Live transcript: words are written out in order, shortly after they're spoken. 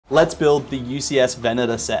Let's build the UCS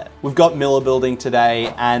Venator set. We've got Miller building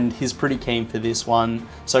today and he's pretty keen for this one.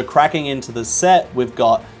 So cracking into the set, we've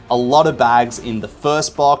got a lot of bags in the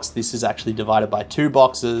first box. This is actually divided by 2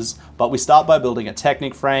 boxes, but we start by building a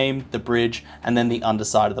Technic frame, the bridge, and then the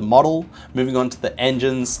underside of the model, moving on to the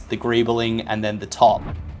engines, the greebling, and then the top.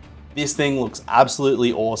 This thing looks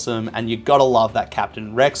absolutely awesome, and you gotta love that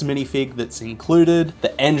Captain Rex minifig that's included.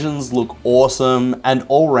 The engines look awesome, and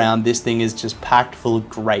all around this thing is just packed full of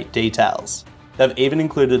great details. They've even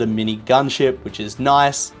included a mini gunship, which is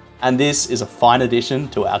nice, and this is a fine addition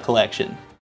to our collection.